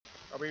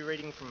be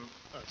reading from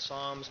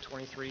Psalms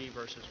 23,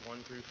 verses 1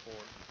 through 4.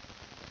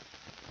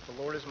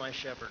 The Lord is my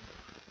shepherd.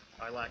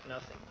 I lack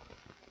nothing.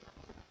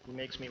 He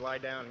makes me lie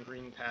down in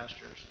green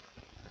pastures.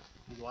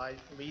 He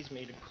leads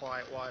me to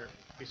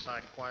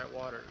beside quiet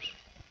waters.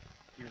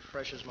 He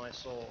refreshes my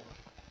soul.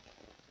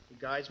 He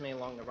guides me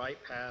along the right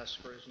paths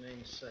for his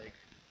name's sake.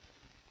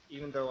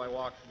 Even though I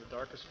walk through the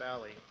darkest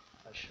valley,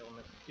 I shall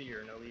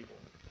fear no evil.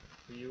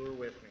 For you are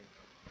with me.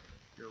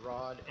 Your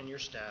rod and your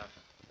staff,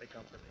 they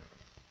comfort me.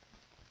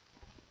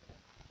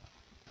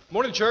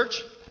 Morning,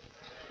 church.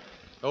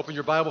 Open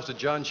your Bibles to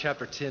John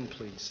chapter 10,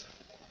 please.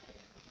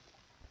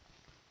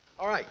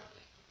 All right.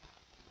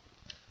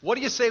 What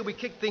do you say we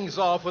kick things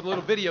off with a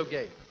little video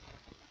game?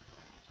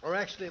 Or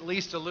actually at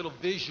least a little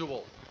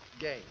visual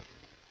game.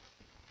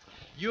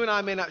 You and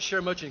I may not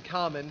share much in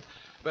common,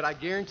 but I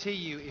guarantee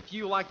you, if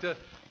you like to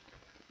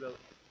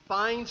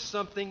find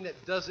something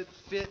that doesn't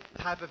fit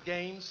type of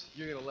games,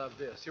 you're going to love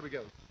this. Here we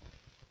go.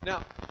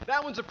 Now,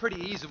 that one's a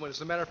pretty easy one. As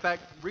a matter of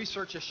fact,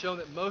 research has shown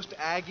that most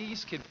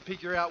Aggies can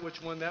figure out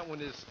which one that one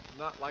is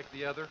not like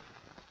the other.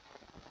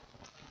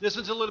 This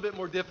one's a little bit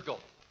more difficult.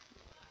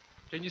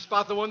 Can you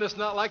spot the one that's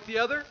not like the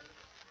other?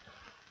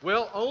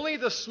 Well, only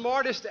the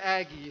smartest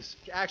Aggies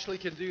actually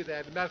can do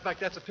that. As a matter of fact,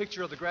 that's a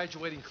picture of the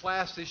graduating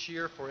class this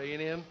year for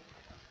A&M.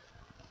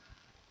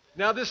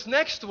 Now, this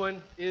next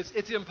one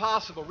it's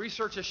impossible.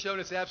 Research has shown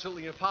it's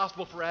absolutely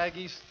impossible for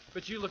Aggies,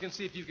 but you look and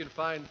see if you can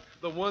find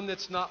the one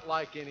that's not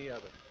like any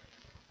other.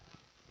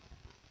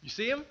 You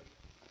see him?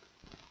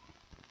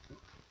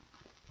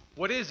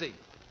 What is he?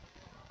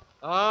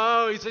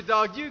 Oh, he's a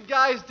dog. You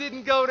guys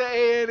didn't go to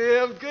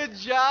A&M. Good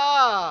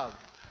job.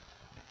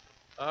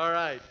 All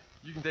right.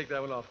 You can take that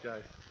one off,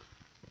 guys.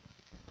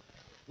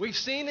 We've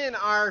seen in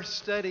our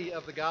study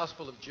of the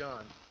Gospel of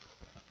John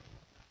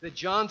that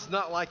John's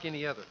not like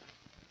any other.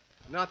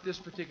 Not this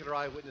particular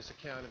eyewitness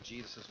account of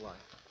Jesus' life.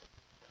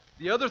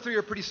 The other three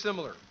are pretty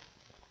similar.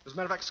 As a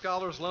matter of fact,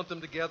 scholars lump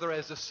them together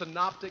as the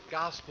synoptic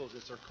gospels,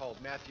 as they're called,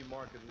 Matthew,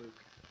 Mark, and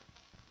Luke.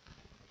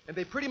 And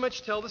they pretty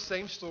much tell the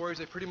same stories.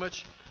 They pretty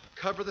much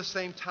cover the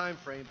same time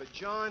frame. But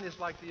John is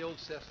like the old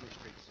Sesame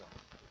Street song.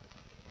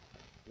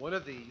 One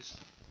of these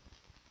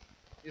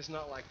is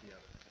not like the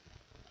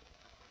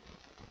other.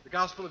 The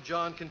Gospel of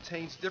John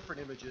contains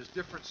different images,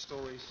 different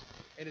stories,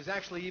 and is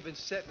actually even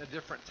set in a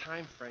different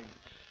time frame.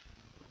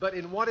 But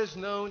in what is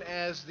known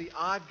as the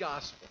odd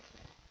gospel,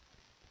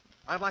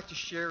 I'd like to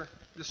share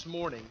this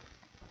morning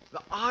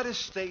the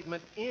oddest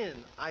statement in,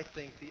 I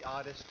think, the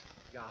oddest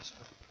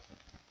gospel.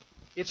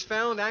 It's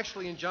found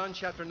actually in John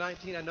chapter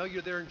 19. I know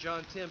you're there in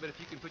John 10, but if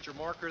you can put your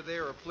marker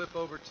there or flip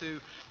over to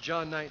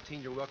John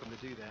 19, you're welcome to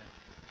do that.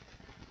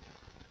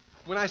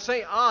 When I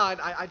say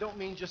odd, I don't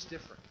mean just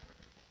different.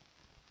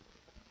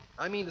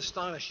 I mean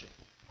astonishing.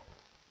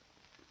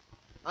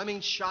 I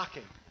mean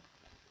shocking.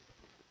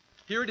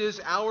 Here it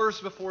is, hours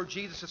before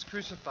Jesus is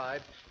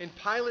crucified, and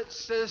Pilate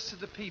says to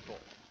the people,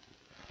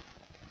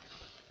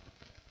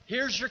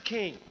 "Here's your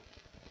king."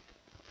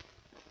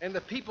 And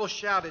the people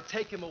shouted,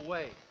 "Take him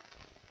away.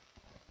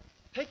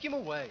 Take him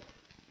away."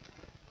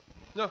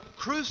 No,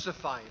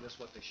 crucify him is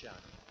what they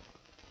shouted.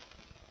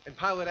 And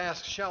Pilate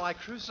asks, "Shall I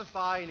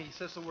crucify?" And he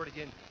says the word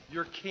again,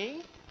 "Your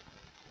king?"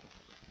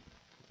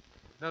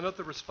 Now note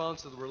the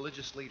response of the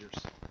religious leaders.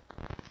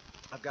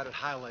 I've got it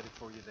highlighted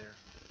for you there.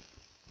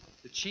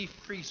 The chief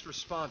priest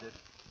responded,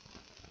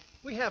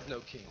 "We have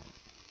no king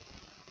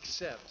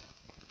except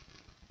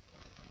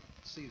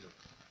Caesar."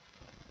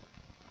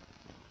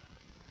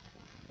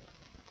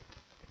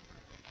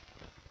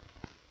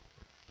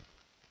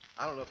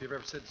 I don't know if you've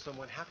ever said to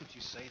someone, "How could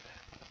you say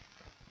that?"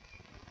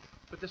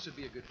 But this would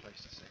be a good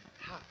place to say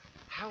it.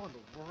 How in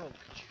the world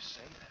could you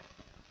say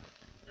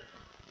that?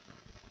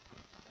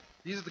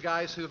 These are the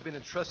guys who have been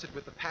entrusted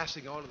with the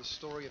passing on of the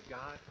story of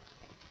God.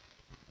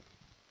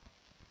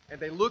 And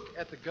they look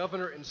at the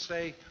governor and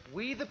say,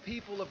 "We, the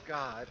people of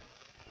God,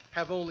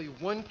 have only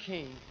one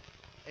king,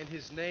 and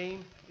his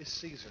name is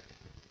Caesar."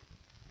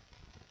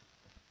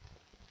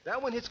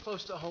 That one hits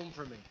close to home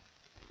for me.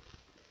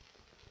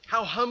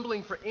 How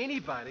humbling for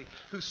anybody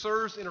who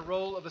serves in a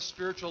role of a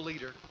spiritual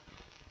leader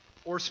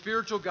or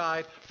spiritual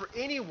guide, for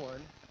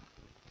anyone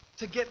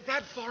to get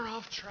that far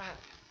off track.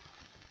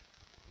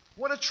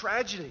 What a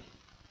tragedy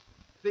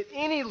that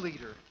any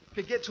leader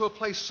could get to a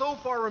place so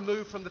far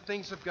removed from the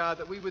things of God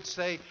that we would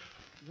say,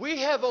 "We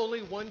have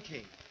only one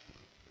king,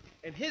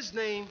 and his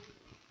name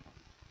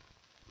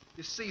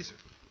is Caesar."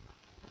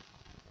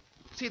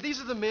 See,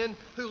 these are the men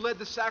who led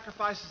the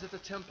sacrifices at the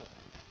temple.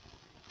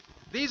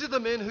 These are the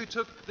men who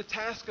took the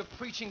task of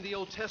preaching the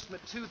Old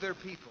Testament to their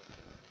people.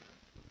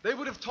 They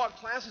would have taught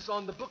classes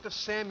on the book of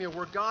Samuel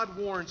where God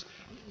warns,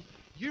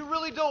 you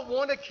really don't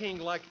want a king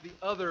like the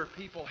other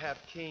people have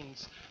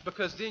kings,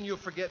 because then you'll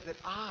forget that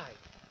I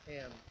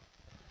am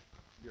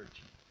your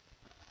king.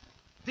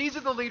 These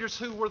are the leaders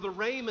who were the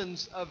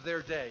Raymonds of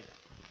their day,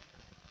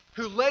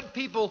 who led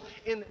people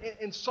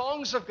in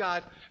songs of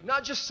God,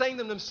 not just sang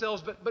them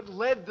themselves, but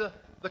led the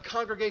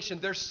congregation,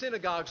 their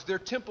synagogues, their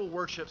temple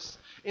worships,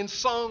 in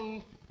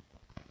songs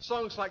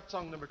like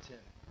song number 10.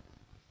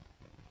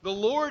 The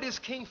Lord is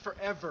king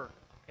forever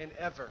and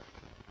ever.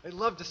 They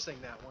love to sing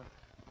that one.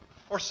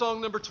 Or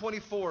song number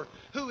 24.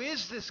 Who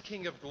is this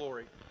King of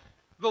glory?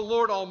 The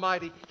Lord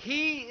Almighty.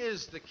 He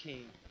is the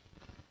King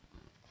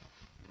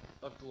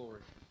of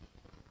glory.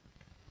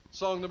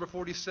 Song number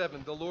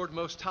 47. The Lord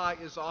Most High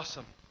is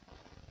awesome.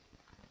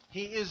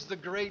 He is the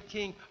great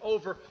King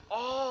over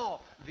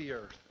all the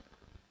earth.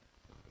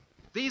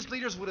 These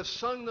leaders would have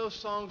sung those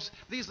songs.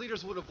 These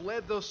leaders would have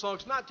led those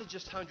songs, not to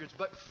just hundreds,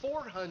 but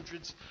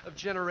 400s of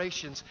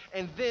generations.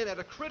 And then at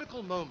a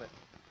critical moment,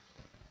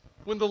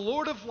 when the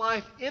Lord of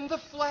life in the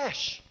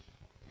flesh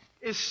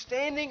is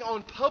standing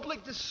on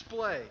public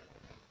display,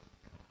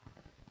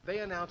 they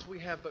announce we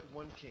have but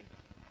one king,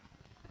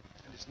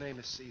 and his name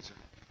is Caesar.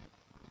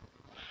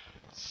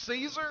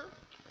 Caesar,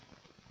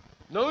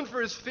 known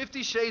for his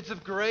 50 Shades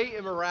of Grey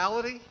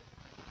immorality.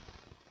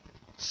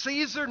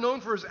 Caesar,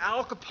 known for his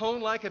Al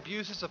Capone-like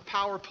abuses of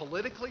power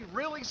politically.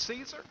 Really,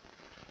 Caesar?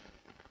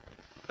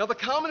 Now, the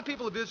common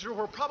people of Israel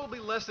were probably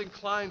less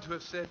inclined to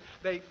have said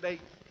they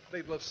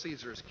loved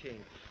Caesar as king,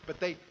 but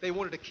they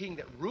wanted a king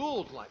that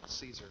ruled like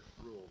Caesar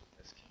ruled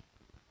as king.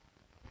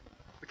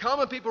 The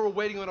common people were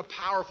waiting on a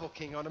powerful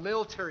king, on a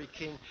military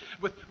king,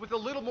 with a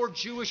little more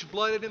Jewish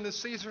blood in him than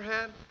Caesar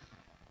had,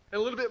 and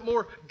a little bit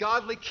more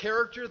godly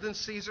character than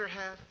Caesar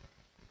had.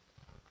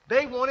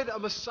 They wanted a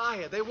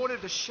Messiah. They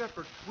wanted a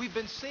shepherd. We've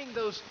been seeing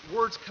those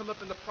words come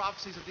up in the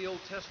prophecies of the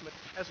Old Testament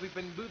as we've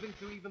been moving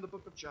through even the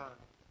book of John.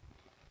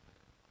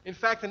 In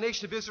fact, the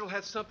nation of Israel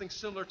had something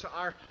similar to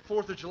our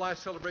 4th of July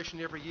celebration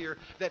every year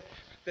that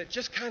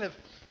just kind of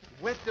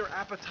whet their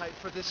appetite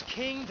for this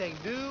king they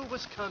knew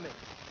was coming.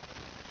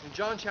 In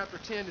John chapter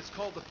 10, it's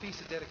called the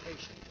Feast of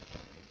Dedication.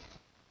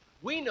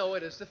 We know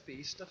it as the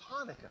Feast of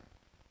Hanukkah.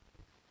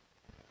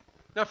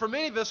 Now, for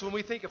many of us, when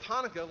we think of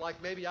Hanukkah,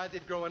 like maybe I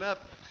did growing up,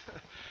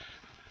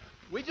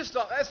 we just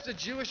thought that's the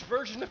Jewish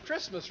version of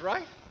Christmas,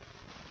 right?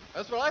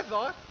 That's what I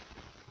thought.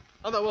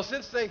 I thought, well,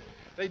 since they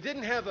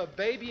didn't have a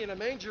baby in a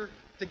manger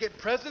to get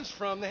presents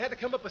from, they had to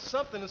come up with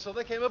something, and so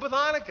they came up with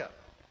Hanukkah.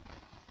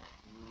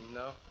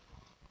 No.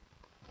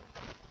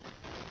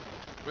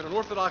 When an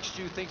Orthodox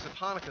Jew thinks of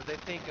Hanukkah, they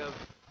think of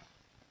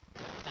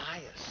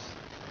Matthias,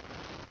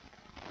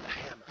 the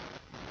hammer.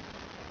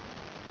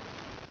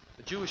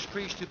 The Jewish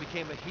priest who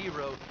became a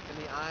hero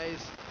in the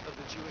eyes of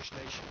the Jewish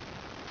nation.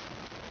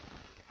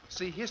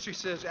 See, history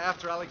says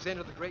after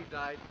Alexander the Great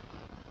died,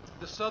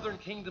 the southern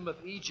kingdom of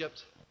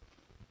Egypt,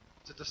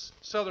 to the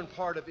southern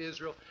part of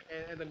Israel,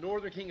 and the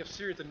northern king of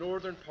Syria, the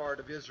northern part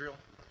of Israel,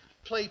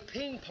 played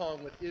ping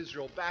pong with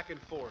Israel back and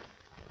forth.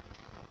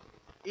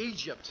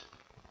 Egypt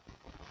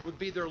would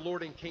be their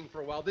lord and king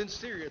for a while, then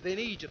Syria, then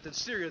Egypt, then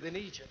Syria, then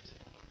Egypt.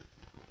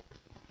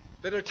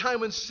 But at a time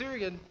when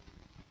Syrian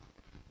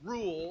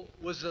rule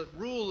was the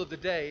rule of the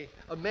day,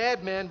 a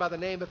madman by the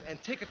name of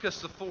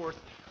Antiochus IV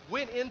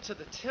went into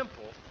the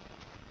temple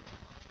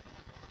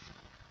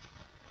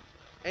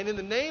and in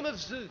the name of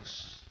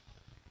Zeus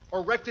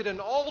erected an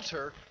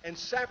altar and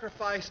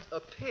sacrificed a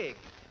pig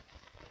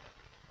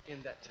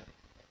in that temple.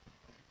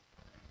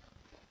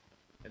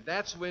 And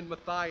that's when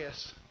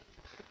Matthias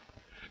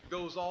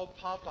goes all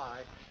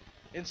Popeye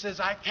and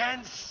says, I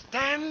can't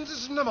stand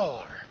no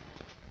more.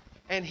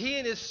 And he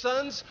and his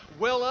sons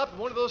well up.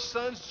 One of those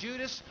sons,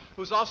 Judas,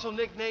 who's also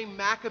nicknamed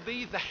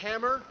Maccabee, the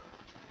hammer,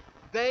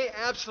 they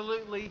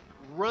absolutely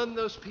run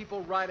those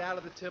people right out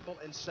of the temple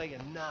and say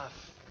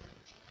enough.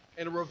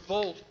 And a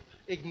revolt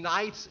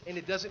ignites, and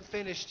it doesn't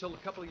finish till a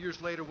couple of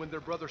years later when their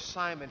brother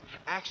Simon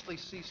actually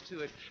sees to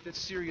it that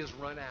Syria's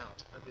run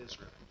out of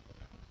Israel.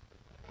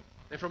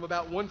 And from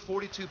about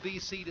 142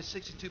 BC to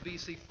 62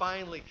 BC,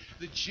 finally,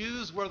 the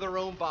Jews were their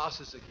own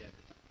bosses again.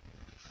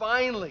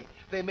 Finally,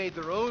 they made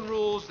their own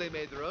rules, they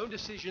made their own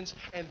decisions,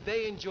 and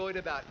they enjoyed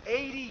about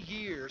 80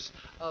 years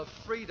of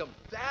freedom.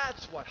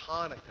 That's what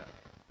Hanukkah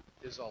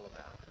is all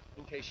about,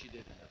 in case you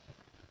didn't know.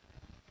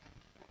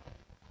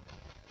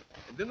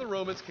 And then the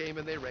Romans came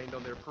and they rained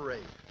on their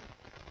parade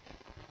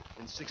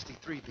in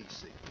 63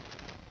 BC.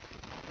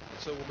 And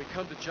so when we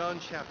come to John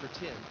chapter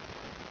 10,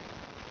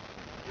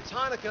 it's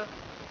Hanukkah.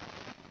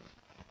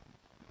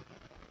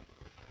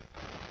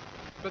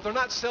 But they're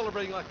not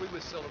celebrating like we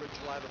would celebrate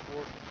July the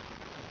 4th.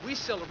 We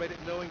celebrate it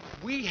knowing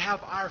we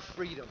have our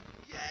freedom.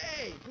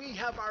 Yay! We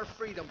have our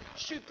freedom.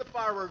 Shoot the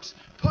fireworks.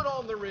 Put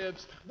on the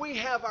ribs. We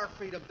have our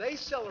freedom. They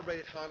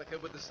celebrated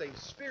Hanukkah with the same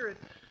spirit,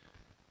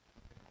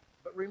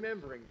 but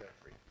remembering their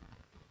freedom.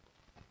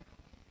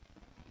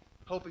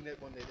 Hoping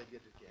that one day they'd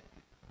get it again.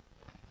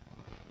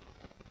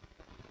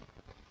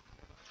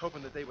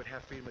 Hoping that they would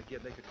have freedom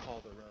again, they could call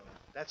their own.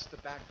 That's the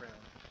background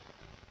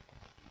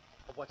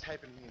of what's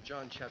happening in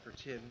John chapter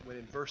 10, when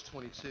in verse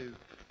 22,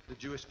 the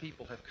Jewish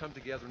people have come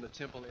together in the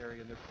temple area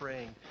and they're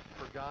praying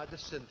for God to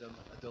send them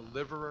a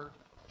deliverer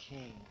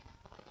king.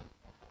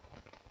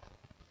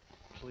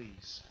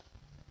 Please.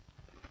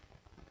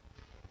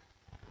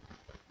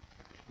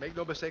 Make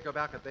no mistake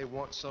about it, they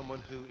want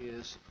someone who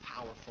is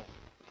powerful.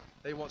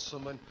 They want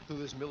someone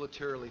who is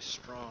militarily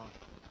strong.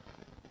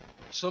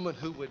 Someone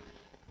who would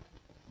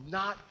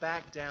not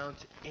back down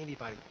to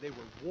anybody. They were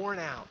worn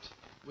out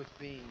with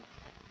being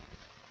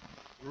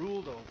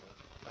ruled over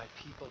by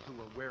people who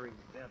were wearing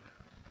them out.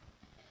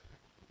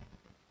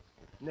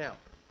 Now,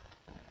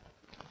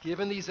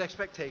 given these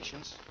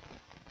expectations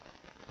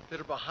that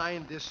are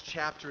behind this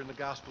chapter in the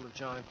Gospel of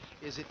John,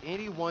 is it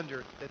any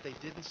wonder that they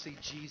didn't see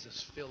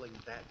Jesus filling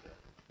that bill?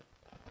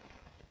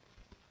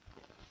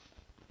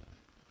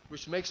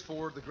 Which makes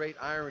for the great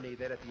irony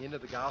that at the end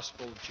of the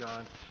Gospel of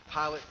John,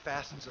 Pilate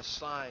fastens a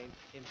sign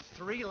in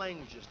 3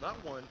 languages,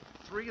 not one,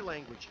 3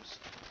 languages,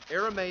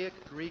 Aramaic,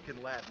 Greek,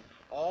 and Latin,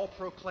 all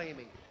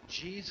proclaiming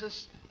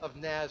Jesus of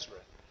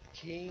Nazareth,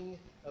 King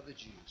of the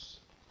Jews.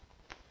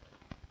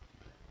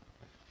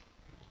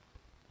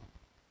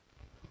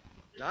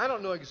 Now, I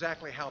don't know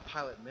exactly how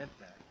Pilate meant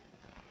that,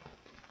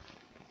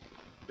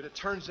 but it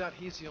turns out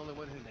he's the only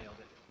one who nailed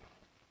it.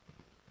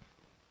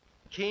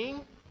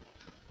 King?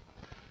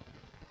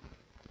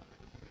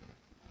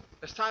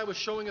 As Ty was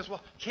showing us,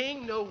 well,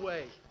 king, no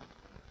way.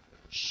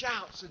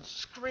 Shouts and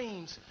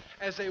screams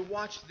as they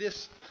watch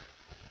this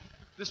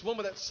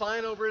woman with that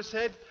sign over his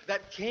head,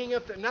 that king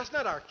up there. And that's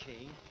not our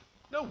king.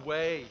 No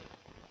way.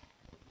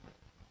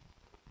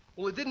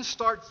 Well, it didn't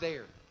start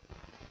there.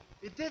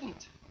 It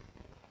didn't.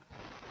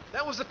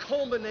 That was the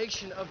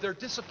culmination of their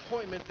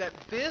disappointment that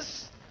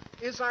this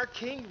is our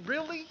king?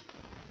 Really?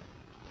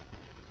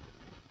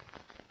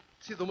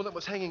 See, the one that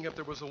was hanging up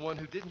there was the one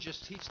who didn't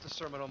just teach the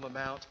Sermon on the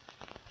Mount.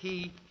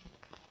 He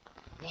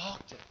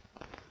walked it.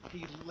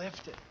 He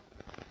lived it.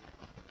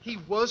 He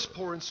was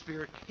poor in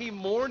spirit. He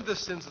mourned the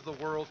sins of the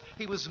world.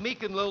 He was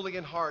meek and lowly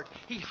in heart.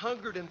 He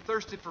hungered and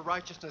thirsted for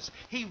righteousness.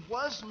 He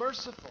was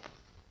merciful.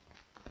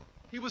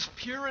 He was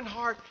pure in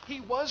heart. He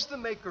was the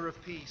maker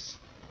of peace.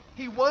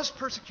 He was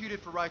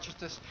persecuted for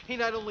righteousness. He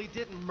not only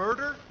didn't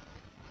murder,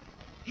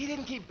 he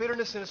didn't keep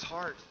bitterness in his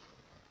heart.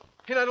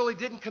 He not only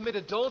didn't commit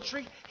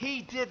adultery,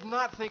 he did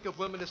not think of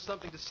women as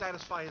something to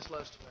satisfy his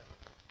lust with.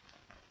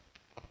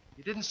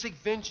 He didn't seek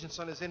vengeance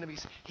on his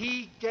enemies.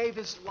 He gave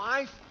his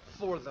life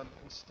for them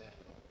instead.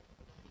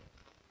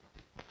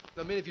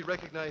 Now, many of you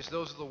recognize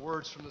those are the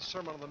words from the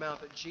Sermon on the Mount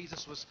that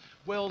Jesus was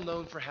well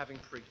known for having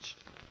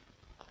preached.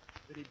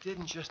 But he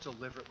didn't just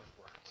deliver it with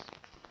words.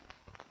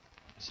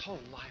 His whole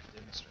life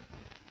demonstrated it.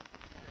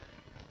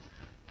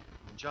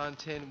 In John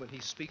 10, when he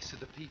speaks to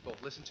the people,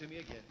 listen to me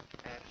again,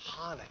 at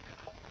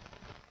Hanukkah.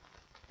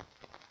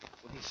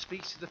 When he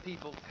speaks to the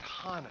people at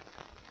Hanukkah,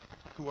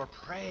 who are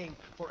praying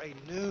for a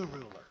new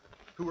ruler,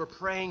 who are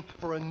praying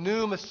for a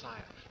new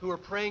Messiah, who are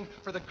praying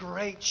for the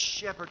great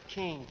shepherd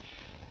king,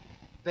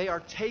 they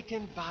are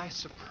taken by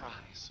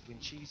surprise when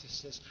Jesus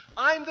says,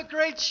 I'm the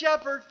great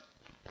shepherd.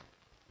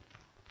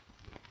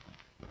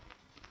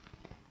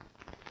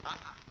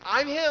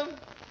 I'm him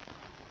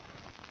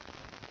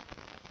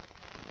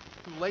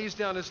who lays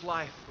down his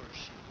life for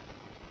his sheep.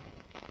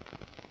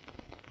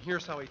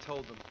 Here's how he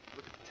told them.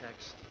 Look at the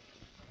text.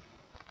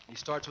 He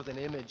starts with an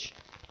image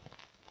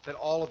that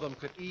all of them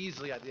could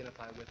easily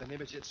identify with, an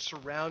image that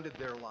surrounded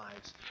their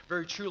lives.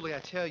 Very truly, I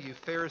tell you,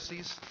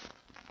 Pharisees,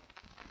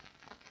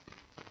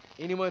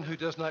 anyone who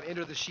does not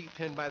enter the sheep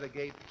pen by the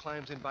gate,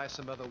 climbs in by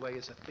some other way,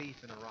 is a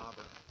thief and a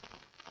robber.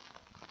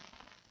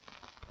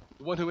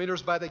 The one who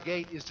enters by the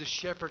gate is the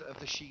shepherd of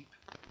the sheep.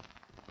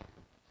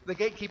 The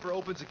gatekeeper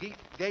opens a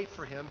gate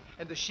for him,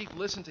 and the sheep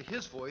listen to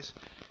his voice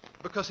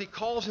because he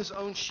calls his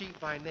own sheep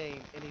by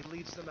name, and he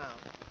leads them out.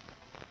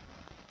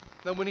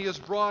 Then when he has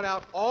brought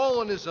out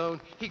all on his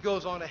own, he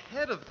goes on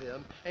ahead of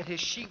them, and his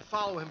sheep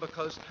follow him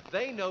because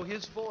they know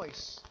his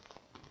voice.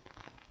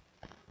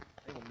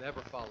 They will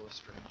never follow a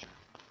stranger.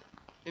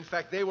 In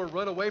fact, they will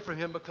run away from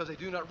him because they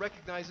do not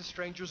recognize a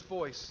stranger's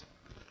voice.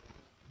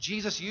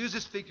 Jesus used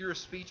this figure of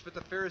speech, but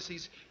the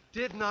Pharisees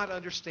did not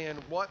understand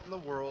what in the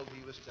world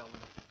he was telling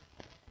them.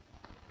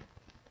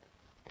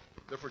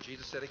 Therefore,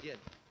 Jesus said again,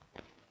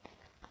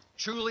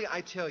 truly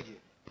I tell you,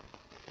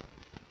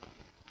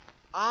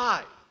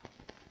 I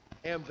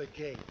am the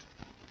gate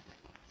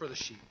for the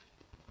sheep.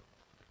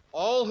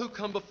 All who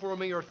come before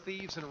me are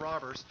thieves and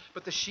robbers,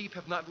 but the sheep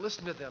have not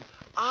listened to them.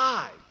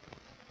 I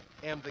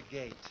am the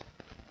gate,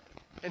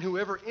 and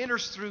whoever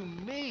enters through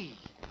me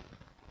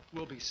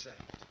will be saved.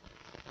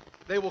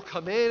 They will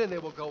come in and they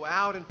will go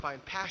out and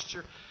find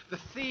pasture. The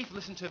thief,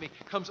 listen to me,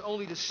 comes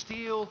only to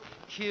steal,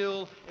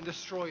 kill, and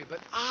destroy. But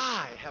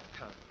I have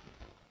come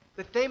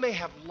that they may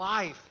have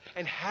life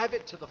and have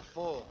it to the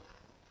full.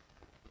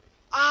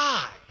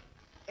 I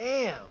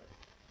am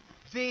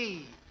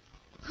the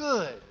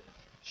good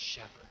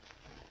shepherd.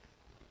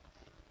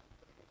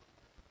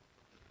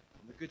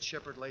 And the good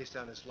shepherd lays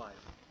down his life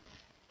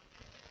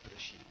for the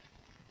sheep.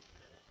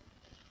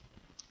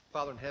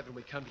 Father in heaven,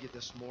 we come to you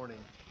this morning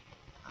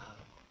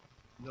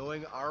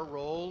knowing our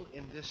role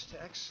in this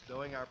text,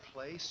 knowing our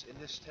place in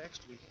this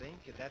text, we think,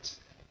 and that's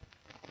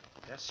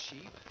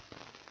sheep.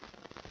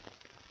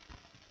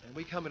 And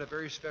we come in a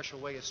very special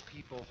way as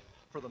people,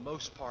 for the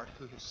most part,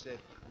 who have said,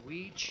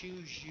 we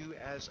choose you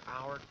as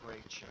our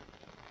great shepherd.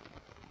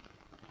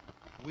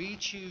 We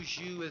choose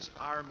you as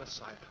our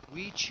Messiah.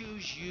 We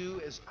choose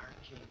you as our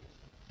King.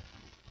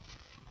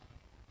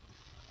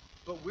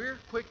 But we're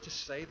quick to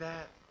say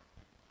that,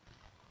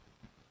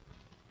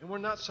 and we're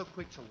not so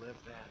quick to live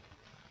that.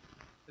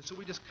 And so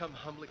we just come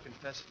humbly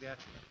confessing that.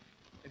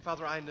 And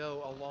Father, I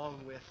know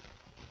along with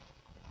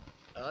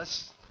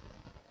us,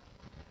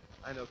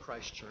 I know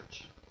Christ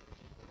Church.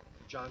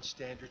 John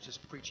Standards is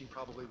preaching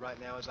probably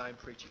right now as I'm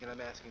preaching, and I'm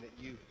asking that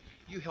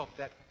you help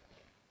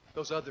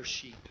those other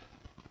sheep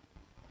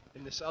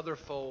in this other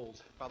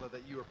fold, Father,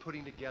 that you are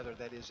putting together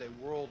that is a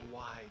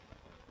worldwide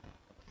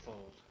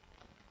fold.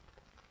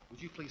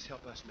 Would you please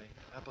help us, mate?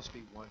 Help us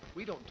be one.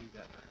 We don't do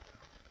that very well.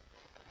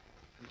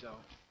 We don't.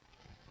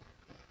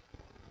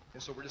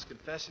 And so we're just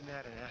confessing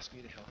that and asking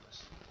you to help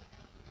us.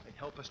 And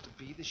help us to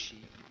be the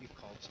sheep that you've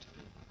called us to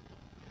be.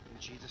 In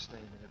Jesus'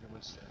 name, and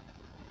everyone said.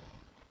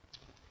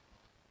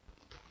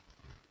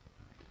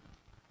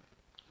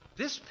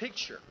 This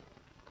picture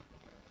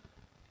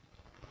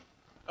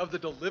of the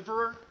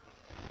deliverer,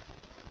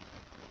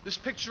 this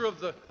picture of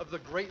the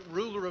great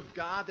ruler of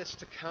God that's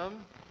to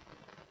come,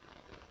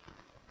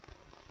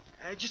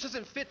 it just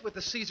doesn't fit with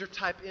the Caesar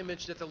type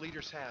image that the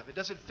leaders have. It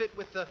doesn't fit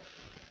with the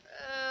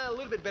a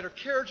little bit better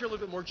character, a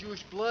little bit more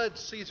Jewish blood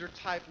Caesar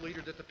type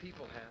leader that the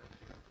people have.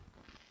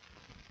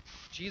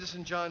 Jesus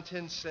in John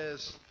 10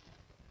 says,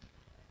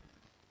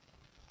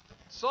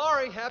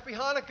 sorry, happy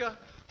Hanukkah.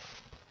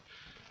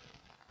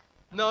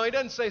 No, he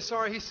doesn't say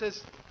sorry. He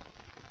says,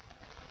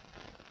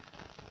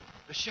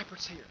 the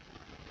shepherd's here.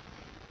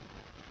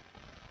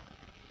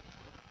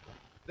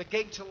 The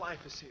gate to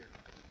life is here.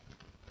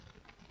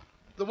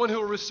 The one who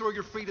will restore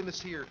your freedom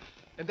is here.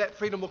 And that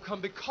freedom will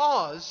come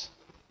because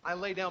I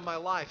lay down my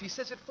life. He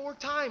says it 4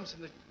 times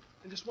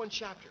in just one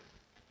chapter.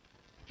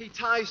 He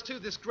ties to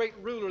this great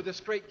ruler, this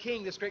great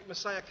king, this great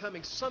Messiah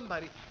coming,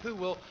 somebody who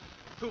will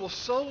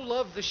so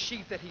love the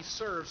sheep that he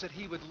serves that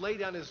he would lay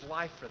down his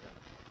life for them.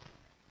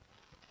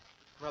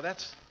 Well,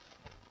 that's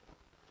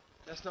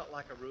not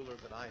like a ruler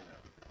that I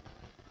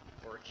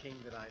know, or a king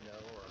that I know,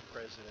 or a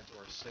president,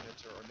 or a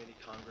senator, or many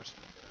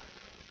congressmen that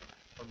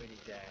I know, or many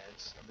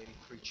dads, or many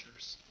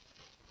preachers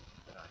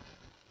that I know.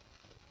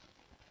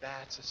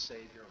 That's a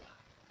Savior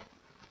life.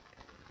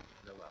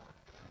 No other.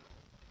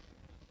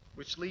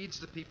 Which leads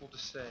the people to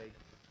say,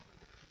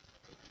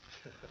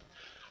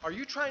 are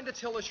you trying to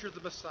tell us you're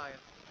the Messiah?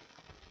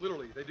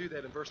 Literally, they do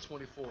that in verse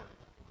 24.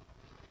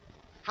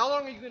 How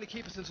long are you going to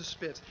keep us in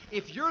suspense?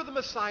 If you're the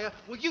Messiah,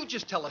 will you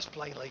just tell us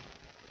plainly?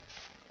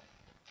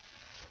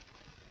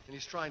 And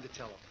he's trying to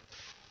tell them.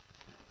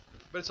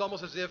 But it's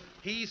almost as if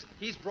he's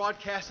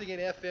broadcasting in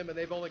FM and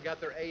they've only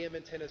got their AM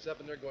antennas up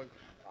and they're going,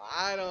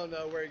 I don't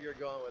know where you're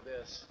going with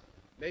this.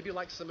 Maybe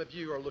like some of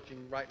you are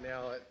looking right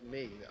now at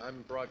me.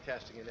 I'm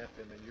broadcasting in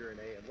FM and you're in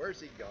AM.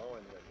 Where's he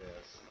going with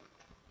this?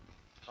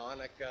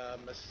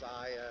 Hanukkah,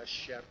 Messiah,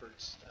 shepherd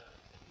stuff.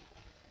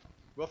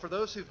 Well, for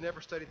those who've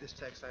never studied this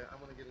text, I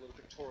want to get a little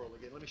pictorial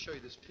again. Let me show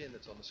you this pin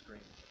that's on the screen.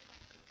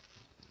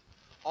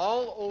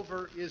 All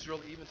over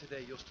Israel, even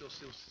today, you'll still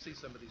see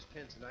some of these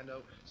pins. And I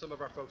know some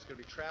of our folks are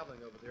going to be traveling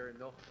over there, and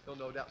they'll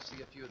no doubt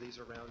see a few of these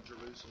around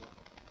Jerusalem.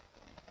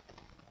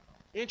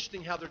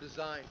 Interesting how they're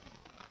designed.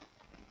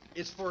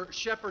 It's for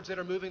shepherds that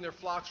are moving their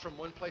flocks from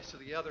one place to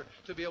the other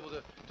to be able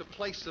to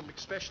place them,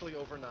 especially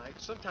overnight.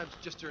 Sometimes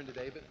just during the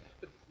day,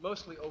 but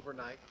mostly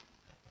overnight.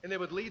 And they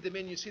would lead them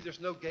in. You see there's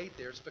no gate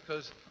there. It's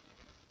because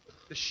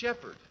the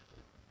shepherd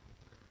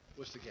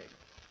was the gate.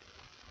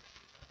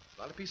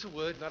 Not a piece of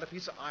wood, not a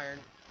piece of iron,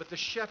 but the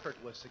shepherd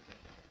was the gate.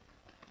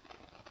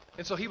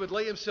 And so he would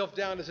lay himself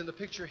down, as in the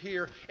picture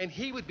here, and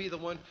he would be the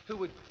one who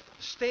would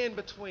stand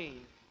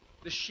between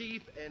the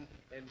sheep and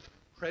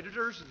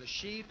predators and the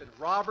sheep and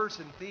robbers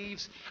and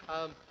thieves.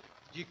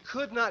 You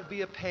could not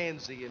be a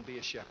pansy and be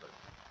a shepherd.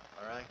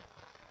 All right?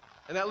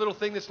 And that little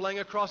thing that's laying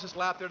across his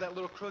lap there, that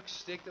little crook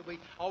stick that we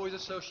always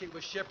associate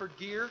with shepherd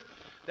gear,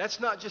 that's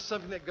not just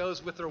something that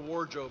goes with their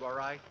wardrobe, all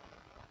right?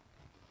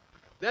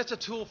 That's a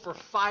tool for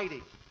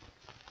fighting.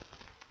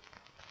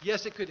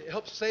 Yes, it could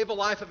help save a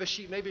life of a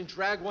sheep, maybe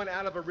drag one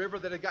out of a river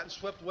that had gotten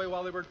swept away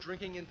while they were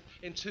drinking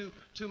in too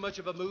much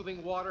of a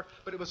moving water.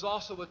 But it was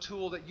also a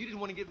tool that you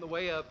didn't want to get in the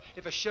way of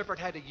if a shepherd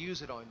had to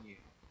use it on you.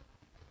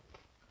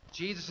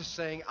 Jesus is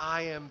saying,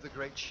 I am the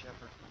great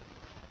shepherd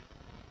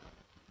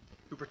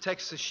who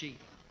protects the sheep,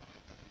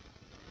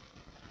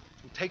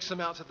 who takes them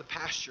out to the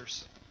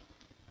pastures,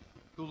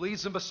 who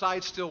leads them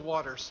beside still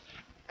waters,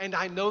 and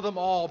I know them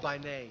all by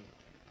name.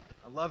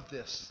 I love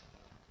this.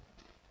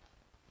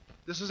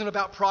 This isn't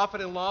about profit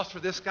and loss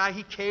for this guy.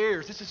 He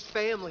cares. This is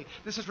family.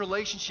 This is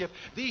relationship.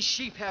 These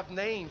sheep have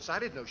names. I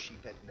didn't know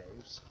sheep had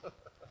names.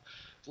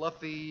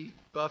 Fluffy,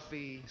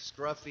 Buffy,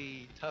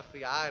 Scruffy,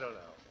 Tuffy, I don't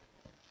know.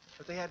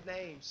 But they had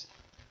names.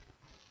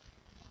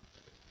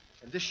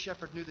 And this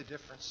shepherd knew the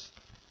difference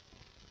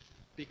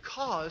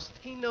because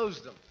he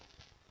knows them.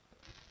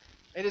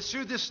 And it's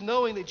through this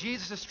knowing that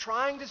Jesus is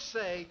trying to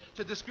say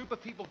to this group of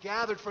people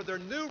gathered for their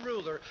new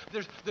ruler,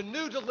 there's the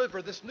new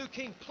deliverer, this new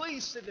king,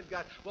 please send him,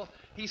 God. Well,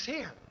 he's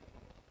here.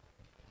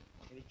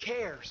 And he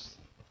cares.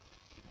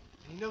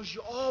 And he knows you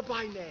all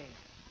by name.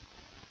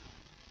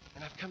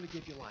 And I've come to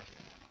give you life.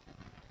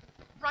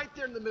 Right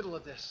there in the middle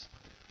of this.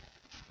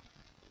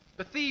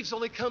 The thieves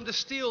only come to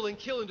steal and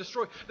kill and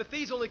destroy. The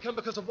thieves only come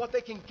because of what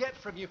they can get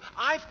from you.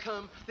 I've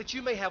come that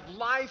you may have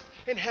life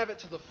and have it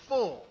to the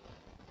full.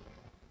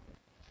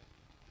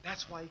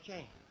 That's why he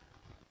came.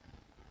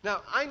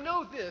 Now, I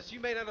know this. You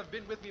may not have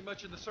been with me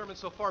much in the sermon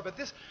so far, but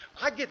this,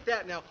 I get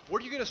that now.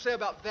 What are you going to say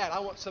about that?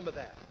 I want some of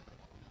that.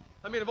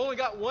 I mean, I've only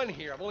got one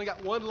here. I've only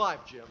got one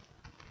life, Jim.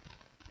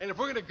 And if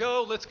we're going to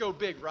go, let's go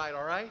big, right?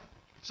 All right?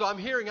 So I'm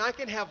hearing I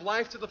can have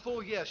life to the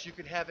full. Yes, you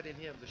can have it in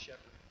him, the shepherd,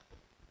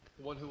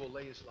 the one who will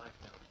lay his life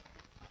down.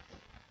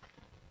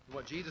 And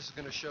what Jesus is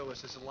going to show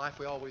us is the life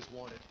we always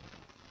wanted.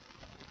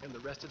 And the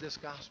rest of this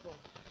gospel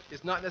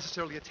is not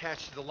necessarily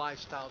attached to the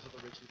lifestyles of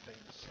the rich and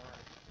famous. Sorry.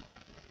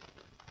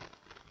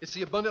 It's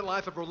the abundant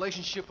life of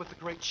relationship with the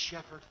great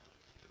shepherd,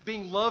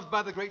 being loved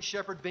by the great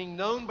shepherd, being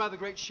known by the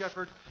great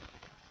shepherd,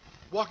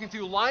 walking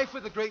through life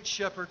with the great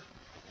shepherd.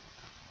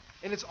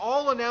 And it's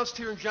all announced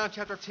here in John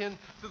chapter 10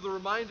 through the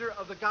reminder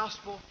of the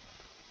gospel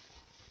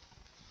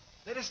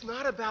that it's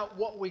not about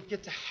what we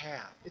get to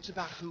have. It's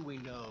about who we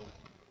know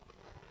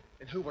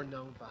and who we're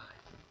known by.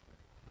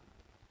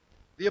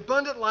 The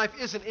abundant life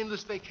isn't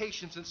endless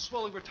vacations and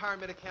swelling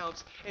retirement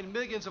accounts and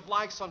millions of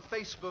likes on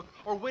Facebook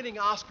or winning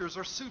Oscars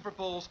or Super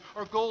Bowls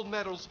or gold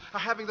medals or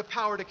having the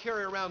power to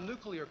carry around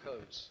nuclear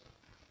codes.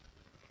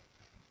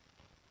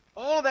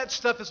 All of that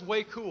stuff is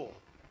way cool.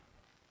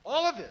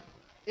 All of it.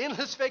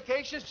 Endless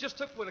vacations, just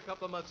took one a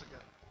couple of months ago,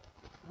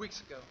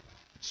 weeks ago.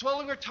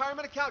 Swelling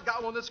retirement account,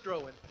 got one that's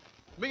growing.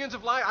 Millions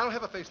of likes, I don't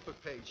have a Facebook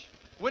page.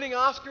 Winning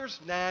Oscars,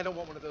 nah, I don't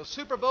want one of those.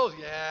 Super Bowls,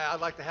 yeah, I'd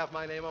like to have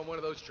my name on one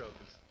of those trophies.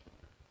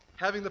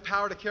 Having the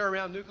power to carry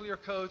around nuclear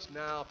codes,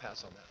 nah, I'll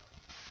pass on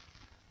that.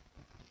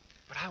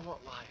 But I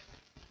want life.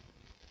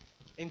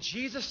 And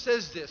Jesus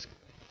says this,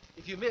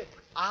 if you admit,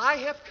 I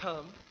have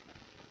come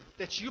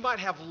that you might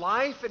have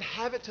life and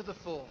have it to the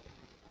full.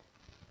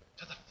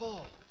 To the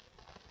full.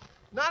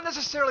 Not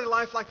necessarily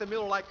life like the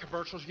Miller Lite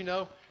commercials, you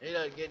know. It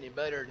doesn't get any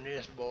better than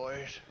this,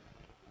 boys.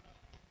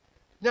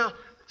 Now,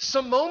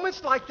 some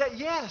moments like that,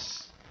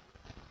 yes.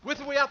 With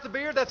or without the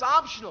beer, that's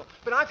optional.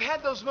 But I've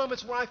had those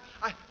moments where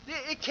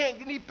it can't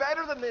get any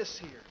better than this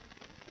here.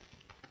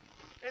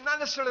 And not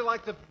necessarily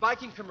like the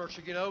biking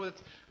commercial, you know,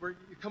 where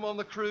you come on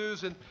the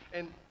cruise and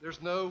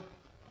there's no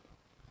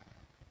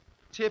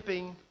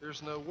tipping,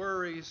 there's no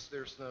worries,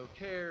 there's no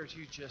cares.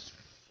 You just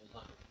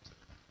float.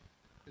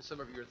 And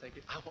some of you are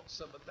thinking, I want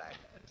some of that.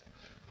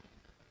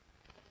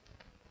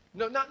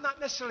 No, not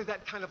necessarily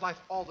that kind of life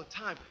all the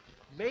time.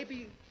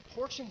 Maybe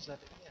portions of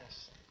it,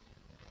 yes.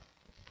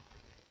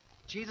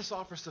 Jesus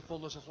offers the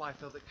fullness of life,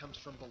 though, that comes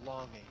from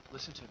belonging.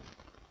 Listen to me.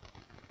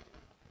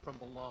 From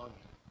belonging,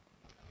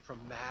 from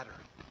matter,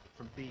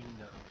 from being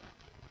known.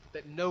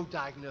 That no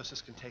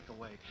diagnosis can take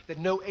away. That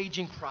no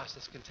aging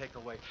process can take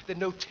away. That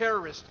no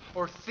terrorist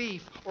or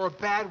thief or a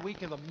bad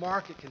week in the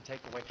market can take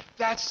away.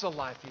 That's the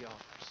life he offers.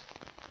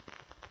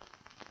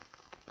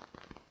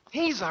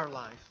 He's our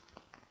life.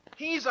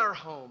 He's our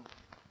home.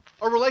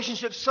 A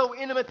relationship so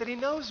intimate that he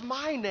knows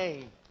my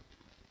name.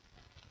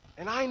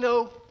 And I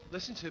know,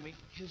 listen to me,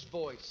 his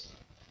voice.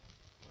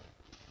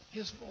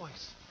 His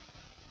voice.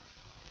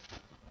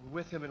 And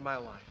with him in my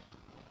life,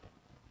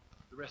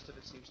 the rest of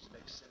it seems to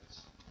make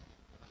sense.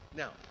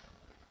 Now,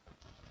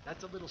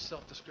 that's a little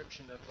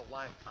self-description of the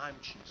life I'm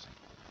choosing.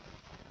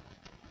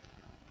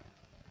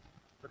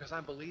 Because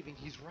I'm believing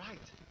he's right.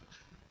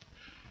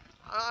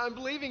 I'm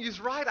believing he's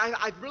right.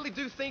 I really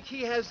do think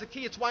he has the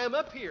key. It's why I'm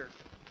up here.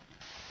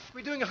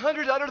 We're doing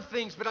 100 other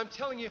things, but I'm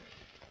telling you,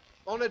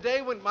 on a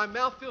day when my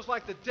mouth feels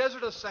like the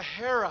desert of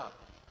Sahara,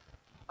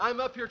 I'm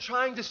up here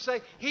trying to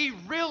say he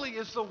really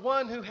is the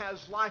one who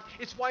has life.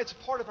 It's why it's a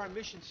part of our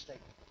mission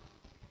statement.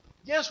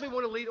 Yes, we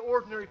want to lead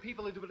ordinary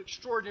people into an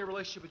extraordinary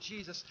relationship with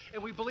Jesus,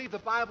 and we believe the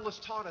Bible has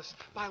taught us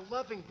by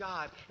loving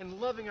God and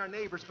loving our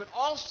neighbors, but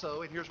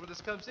also, and here's where this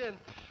comes in,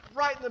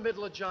 right in the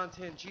middle of John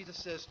 10, Jesus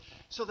says,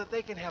 so that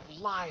they can have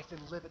life and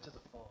live it to the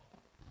full.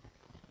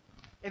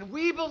 And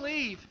we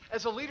believe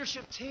as a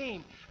leadership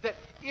team that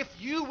if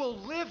you will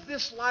live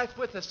this life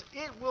with us,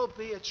 it will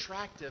be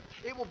attractive.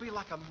 It will be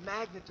like a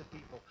magnet to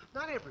people.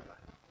 Not everybody.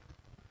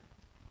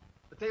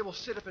 But they will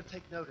sit up and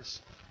take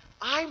notice.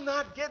 I'm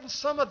not getting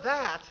some of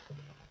that,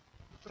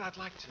 but I'd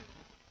like to.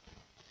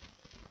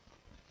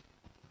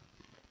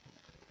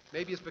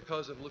 Maybe it's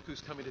because of look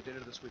who's coming to dinner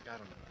this week. I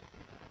don't know.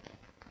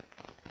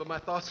 But my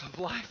thoughts of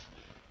life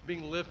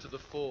being lived to the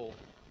full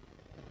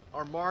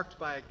are marked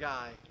by a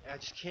guy, I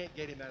just can't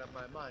get him out of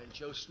my mind,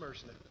 Joe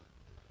Smersnick.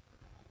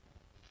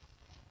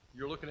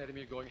 You're looking at him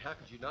and going, how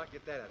could you not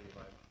get that out of your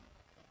mind?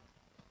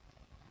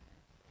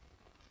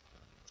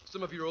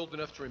 Some of you are old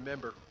enough to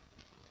remember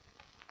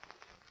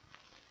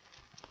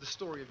the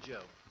story of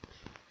Joe.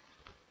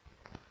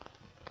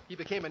 He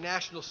became a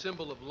national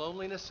symbol of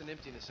loneliness and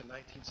emptiness in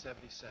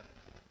 1977.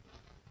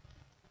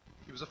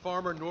 He was a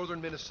farmer in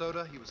northern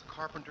Minnesota. He was a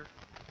carpenter.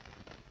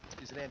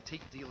 He's an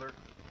antique dealer,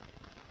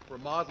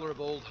 remodeler of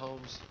old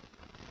homes.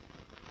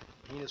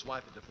 He and his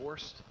wife had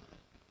divorced.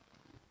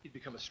 He'd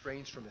become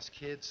estranged from his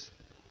kids.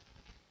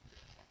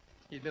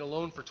 He'd been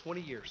alone for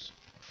 20 years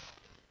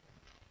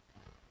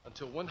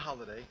until one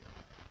holiday,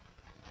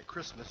 a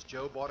Christmas,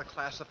 Joe bought a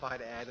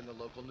classified ad in the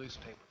local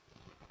newspaper.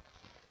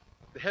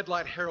 The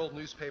Headlight Herald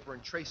newspaper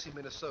in Tracy,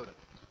 Minnesota,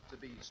 to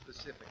be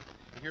specific.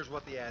 And here's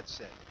what the ad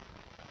said.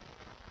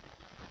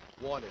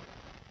 Wanted.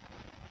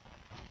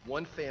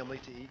 One family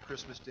to eat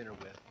Christmas dinner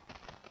with.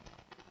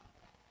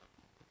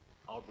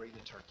 I'll bring the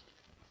turkey.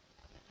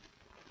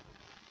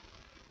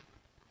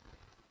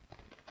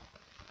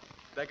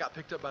 That got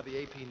picked up by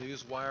the AP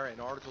Newswire, and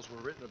articles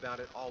were written about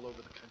it all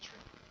over the country.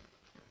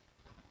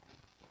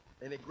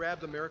 And it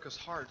grabbed America's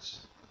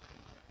hearts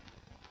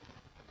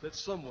that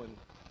someone,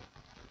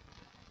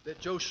 that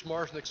Joe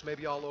Schmarzniks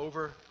maybe all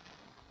over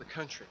the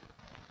country,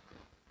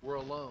 were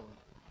alone.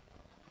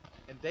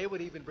 And they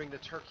would even bring the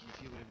turkey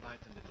if you would invite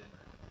them to dinner.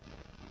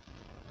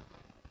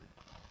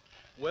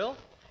 Well,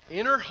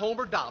 enter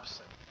Homer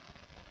Dobson.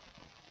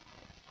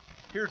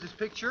 Here's his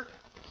picture,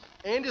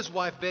 and his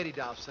wife Betty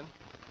Dobson.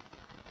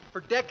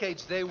 For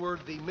decades, they were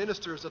the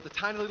ministers of the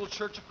tiny little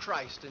Church of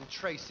Christ in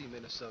Tracy,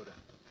 Minnesota.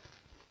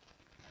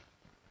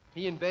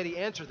 He and Betty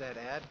answered that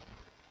ad,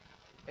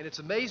 and it's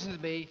amazing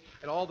to me,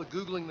 and all the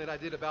Googling that I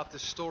did about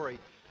this story,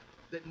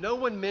 that no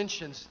one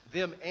mentions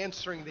them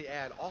answering the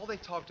ad. All they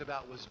talked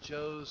about was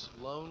Joe's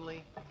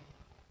lonely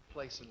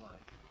place in life.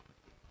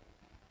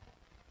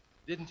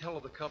 Didn't tell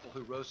of the couple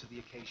who rose to the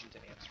occasion to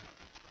answer.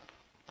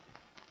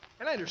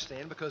 And I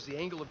understand, because the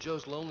angle of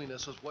Joe's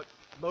loneliness was what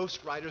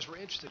most writers were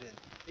interested in.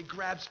 It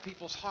grabs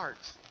people's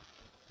hearts.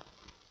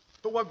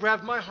 But what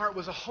grabbed my heart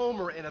was a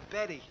Homer and a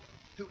Betty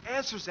who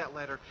answers that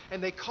letter,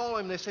 and they call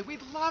him and they say,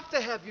 "We'd love to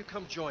have you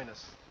come join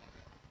us."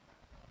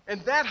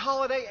 And that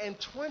holiday and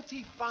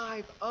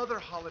 25 other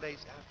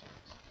holidays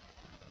afterwards,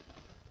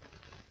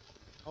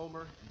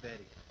 Homer and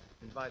Betty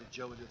invited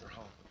Joe into their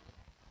home.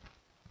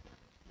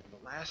 And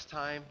the last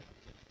time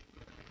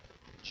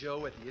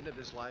Joe, at the end of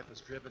his life, was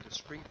driven to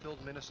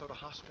Springfield, Minnesota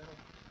Hospital,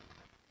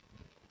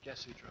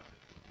 guess who drove it?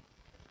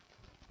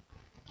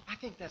 I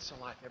think that's the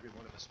life every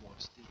one of us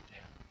wants deep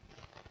down.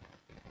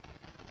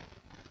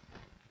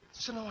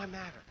 To know I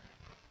matter.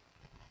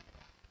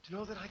 To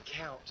know that I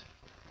count.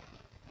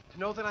 To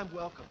know that I'm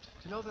welcomed.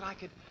 To know that I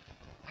could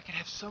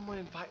have someone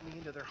invite me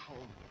into their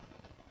home.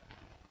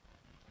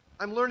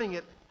 I'm learning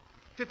at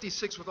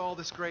 56 with all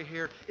this gray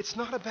hair, it's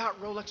not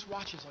about Rolex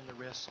watches on your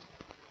wrist.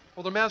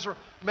 Or the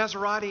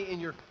Maserati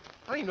in your,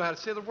 I don't even know how to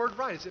say the word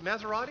right. Is it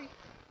Maserati?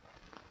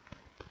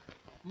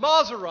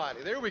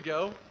 Maserati, there we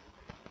go.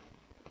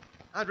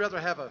 I'd rather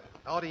have an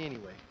Audi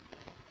anyway.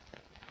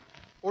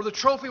 Or the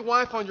trophy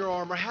wife on your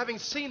arm, or having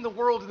seen the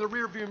world in the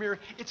rearview mirror.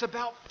 It's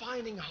about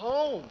finding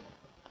home.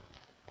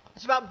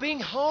 It's about being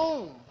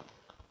home.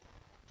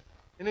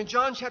 And in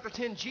John chapter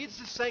 10,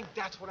 Jesus is saying,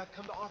 that's what I've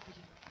come to offer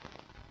you.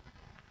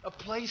 A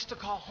place to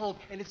call home,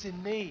 and it's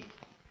in me.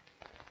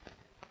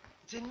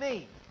 It's in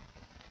me.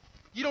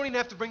 You don't even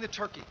have to bring the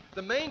turkey.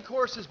 The main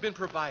course has been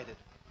provided.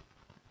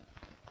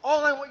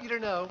 All I want you to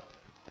know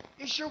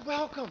is you're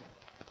welcome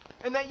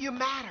and that you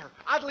matter.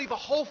 I'd leave a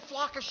whole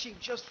flock of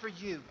sheep just for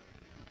you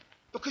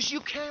because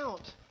you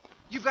count.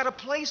 You've got a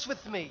place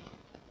with me.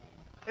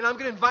 And I'm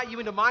going to invite you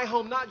into my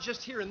home, not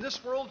just here in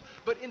this world,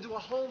 but into a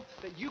home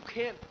that you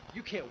can't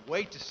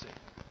wait to see,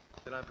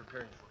 that I'm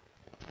preparing for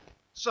you.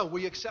 So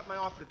will you accept my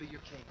offer to be your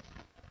king?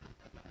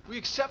 Will you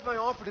accept my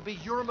offer to be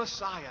your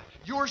Messiah,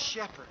 your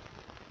shepherd?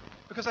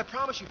 Because I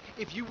promise you,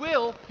 if you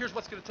will, here's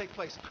what's going to take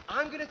place.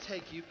 I'm going to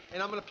take you,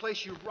 and I'm going to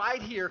place you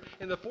right here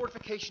in the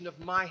fortification of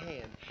my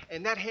hand.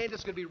 And that hand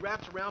is going to be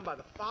wrapped around by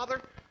the Father.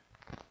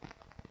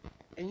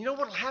 And you know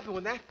what will happen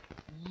when that?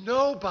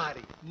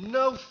 Nobody,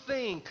 no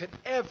thing could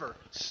ever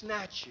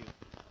snatch you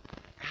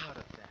out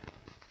of that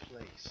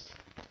place.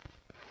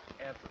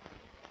 Ever.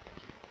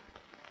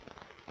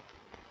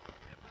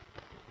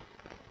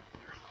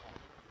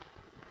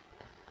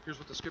 Here's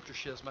what the scripture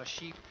says. My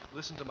sheep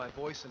listen to my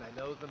voice, and I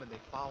know them, and they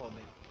follow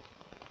me.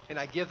 And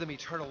I give them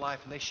eternal life,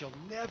 and they shall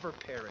never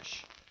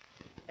perish.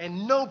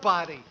 And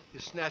nobody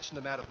is snatching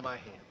them out of my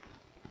hand.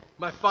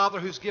 My Father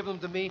who's given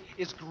them to me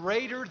is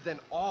greater than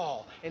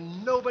all,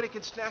 and nobody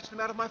can snatch them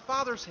out of my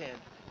Father's hand.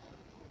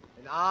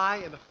 And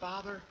I and the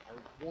Father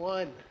are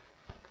one.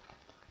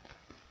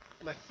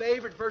 My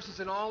favorite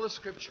verses in all of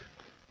Scripture,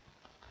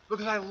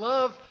 because I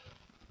love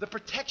the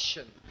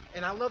protection,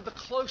 and I love the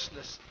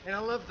closeness, and I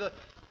love the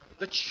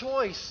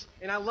choice,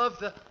 and I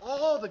love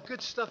all the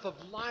good stuff of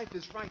life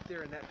is right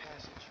there in that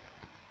passage.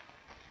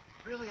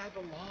 Really, I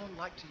belong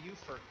like to you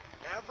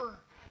forever.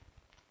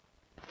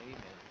 Amen.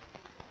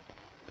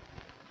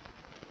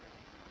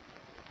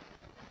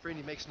 Friend,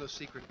 he makes no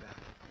secret about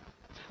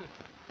it.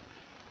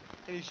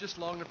 And he's just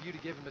longing for you to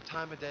give him the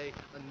time of day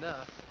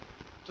enough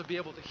to be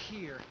able to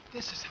hear,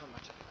 this is how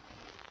much I love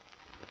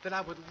you, that I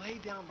would lay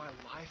down my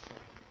life for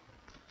him.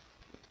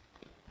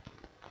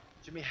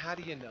 Jimmy, how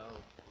do you know?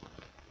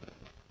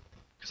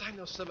 Because I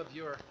know some of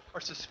you are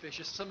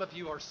suspicious. Some of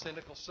you are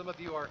cynical. Some of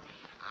you are,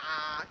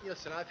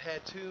 listen, I've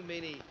had too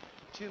many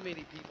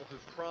people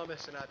who've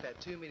promised, and I've had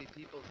too many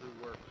people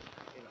who were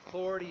in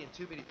authority, and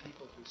too many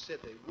people who said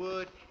they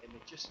would, and they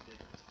just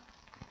didn't.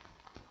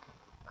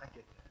 I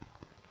get that.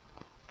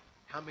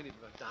 How many of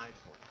them have died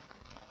for you?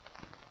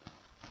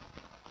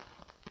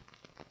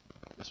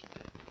 This one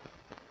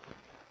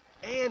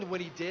did. And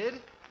when he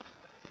did,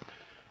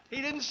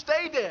 he didn't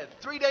stay dead.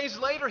 3 days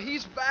later,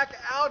 he's back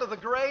out of the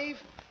grave,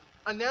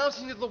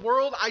 announcing to the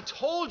world, I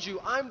told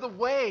you, I'm the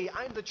way,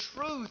 I'm the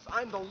truth,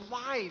 I'm the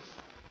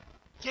life.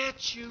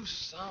 Get you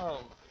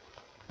some.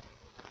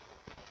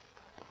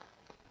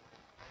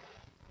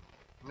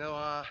 No,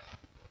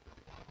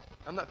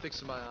 I'm not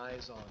fixing my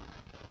eyes on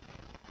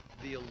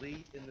the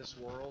elite in this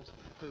world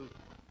who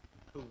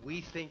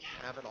we think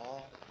have it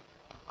all.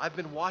 I've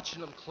been watching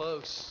them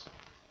close.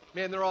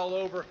 Man, they're all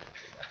over.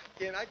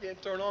 I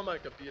can't turn on my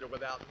computer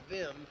without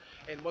them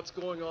and what's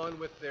going on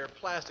with their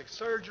plastic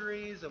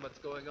surgeries and what's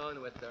going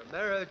on with their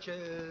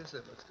marriages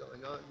and what's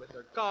going on with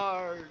their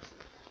cars.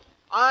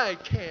 I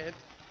can't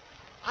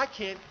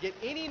get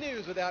any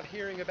news without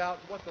hearing about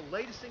what the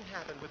latest thing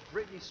happened with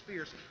Britney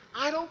Spears.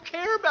 I don't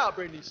care about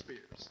Britney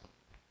Spears.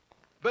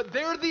 But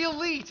they're the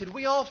elite, and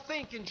we all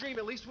think and dream,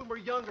 at least when we're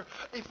younger,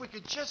 if we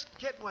could just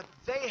get what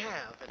they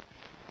have. And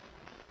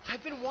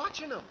I've been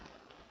watching them.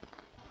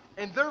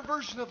 And their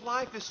version of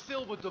life is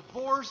filled with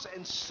divorce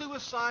and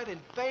suicide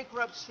and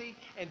bankruptcy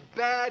and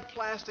bad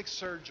plastic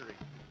surgery.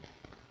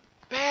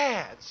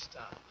 Bad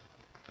stuff.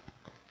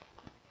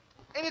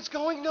 And it's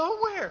going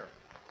nowhere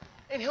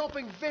and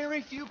helping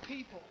very few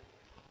people.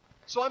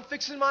 So I'm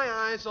fixing my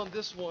eyes on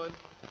this one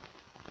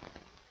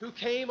who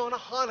came on a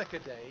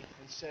Hanukkah day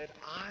and said,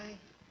 I'm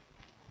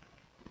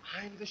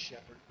the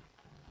shepherd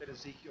that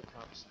Ezekiel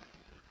prophesied.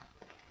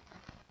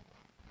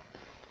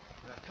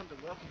 And I've come to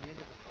welcome you into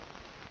the fold.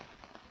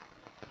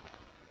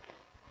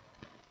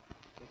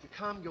 If you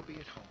come, you'll be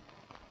at home.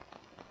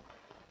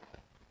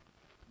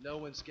 No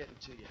one's getting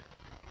to you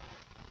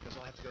because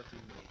I'll have to go through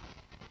me.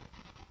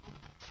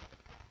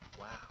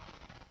 Wow.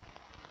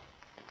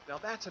 Now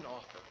that's an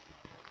offer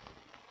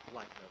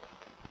like no other.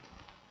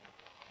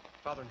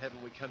 Father in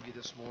heaven, we come to you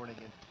this morning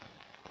and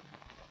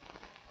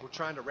we're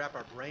trying to wrap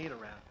our brain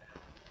around that.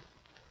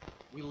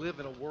 We live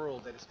in a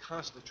world that is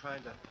constantly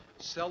trying to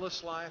sell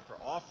us life or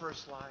offer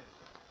us life.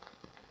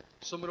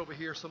 Someone over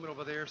here, someone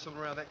over there,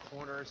 someone around that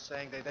corner is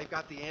saying they've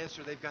got the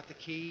answer, they've got the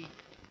key.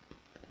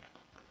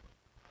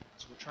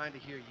 So we're trying to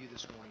hear you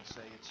this morning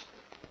say it's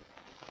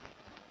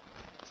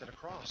at a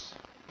cross.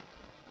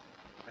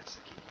 That's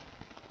the key.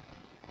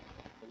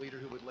 The leader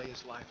who would lay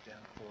his life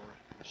down for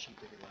the sheep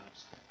that he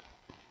loves.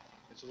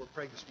 And so we're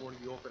praying this morning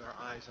you open our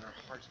eyes and our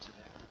hearts to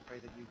that. We pray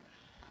that you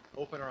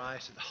open our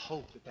eyes to the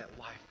hope that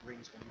life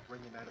brings when you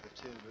bring him out of the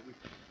tomb.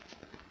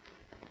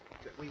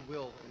 That we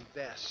will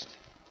invest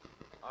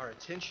our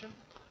attention.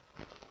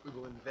 We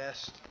will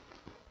invest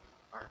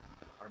our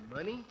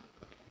money.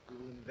 We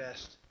will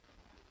invest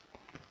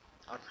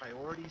our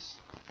priorities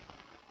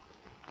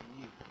in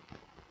you.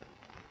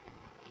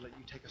 Let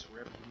you take us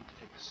wherever you need to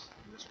take us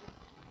in this world.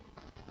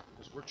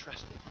 Because we're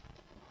trusting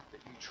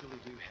that you truly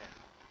do have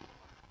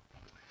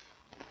life.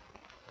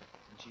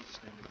 In Jesus'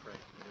 name we pray.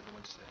 And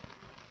everyone said.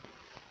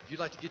 If you'd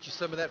like to get you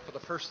some of that for the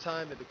first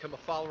time and become a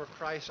follower of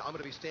Christ, I'm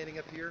going to be standing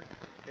up here.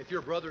 If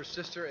you're a brother or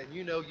sister and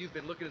you know you've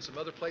been looking at some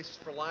other places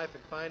for life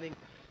and finding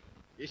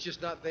it's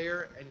just not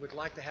there and would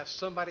like to have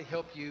somebody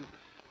help you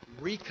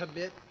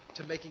recommit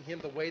to making him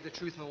the way, the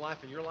truth, and the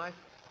life in your life,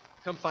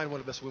 come find one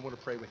of us. We want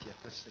to pray with you.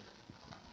 Let's sing.